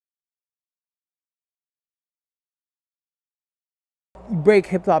break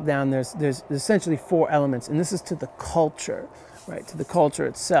hip hop down, there's essentially four elements, and this is to the culture, right? To the culture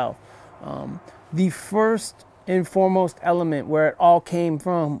itself. The first and foremost element, where it all came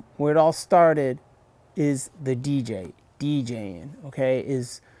from, where it all started, is the DJ. DJing, okay,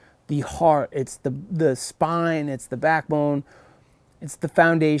 is the heart. It's the spine. It's the backbone. It's the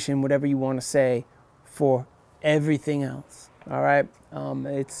foundation, whatever you want to say, for everything else. All right.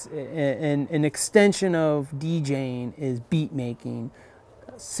 It's an extension of DJing is beat making,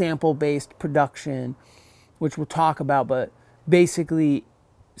 sample-based production, which we'll talk about. But basically,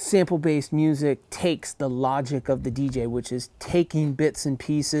 sample-based music takes the logic of the DJ, which is taking bits and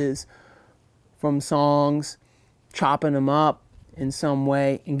pieces from songs, chopping them up in some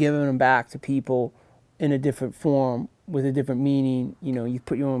way, and giving them back to people in a different form with a different meaning. You know, you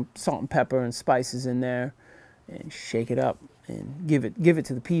put your own salt and pepper and spices in there, and shake it up and give it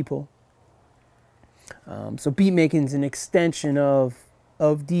to the people. So beat making is an extension of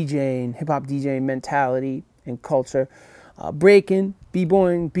DJing, hip hop DJing mentality and culture. Breaking,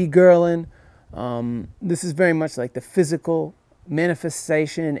 b-boying, b-girling. This is very much like the physical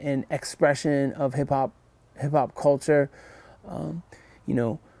manifestation and expression of hip hop culture. You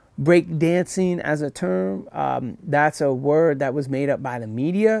know, break dancing as a term, that's a word that was made up by the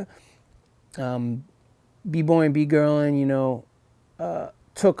media. B-boying, b-girling, you know,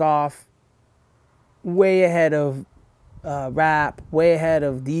 took off way ahead of rap, way ahead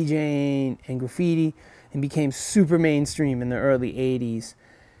of DJing and graffiti, and became super mainstream in the early 80s.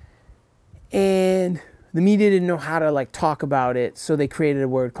 And the media didn't know how to like talk about it, so they created a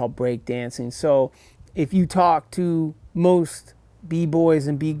word called breakdancing. So if you talk to most b-boys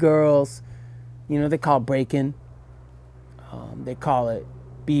and b-girls, you know, they call it breaking. They call it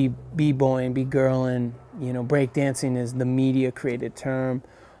b-boying, b-girling. You know, breakdancing is the media created term.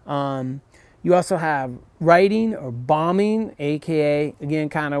 You also have writing or bombing, aka again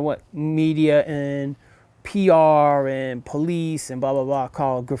kind of what media and PR and police and blah blah blah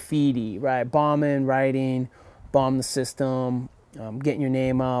call graffiti, right? Bombing, writing, bomb the system, getting your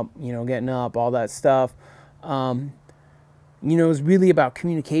name up, you know, getting up, all that stuff. You know, it's really about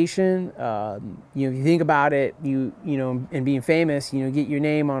communication. You know, if you think about it, you know, and being famous, you know, get your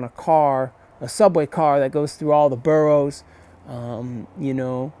name on a car, a subway car that goes through all the boroughs. You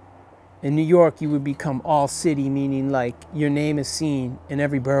know, in New York, you would become all city, meaning like your name is seen in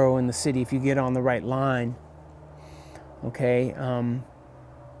every borough in the city if you get on the right line. Okay.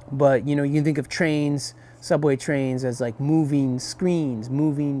 But, you know, you can think of trains, subway trains, as like moving screens,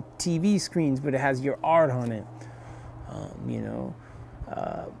 moving TV screens, but it has your art on it. You know,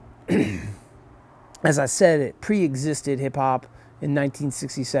 as I said, it pre-existed hip hop in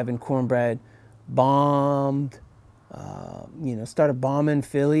 1967. Cornbread bombed, you know, started bombing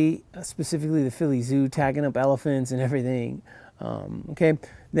Philly, specifically the Philly Zoo, tagging up elephants and everything. Okay,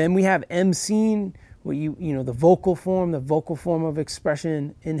 then we have MCing, where you know, the vocal form of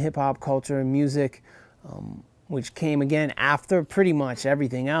expression in hip hop culture and music, which came again after pretty much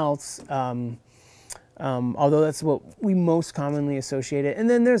everything else. Although that's what we most commonly associate it. And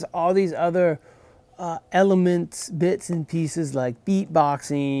then there's all these other elements, bits and pieces like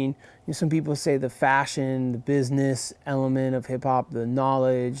beatboxing. You know, some people say the fashion, the business element of hip hop, the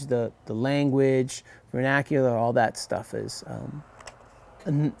knowledge, the language, vernacular, all that stuff is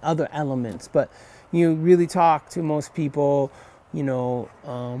other elements. But you really talk to most people, you know,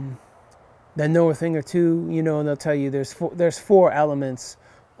 that know a thing or two, you know, and they'll tell you there's four elements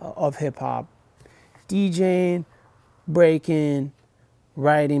of hip hop: DJing, breaking,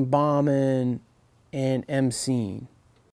 writing, bombing, and MCing.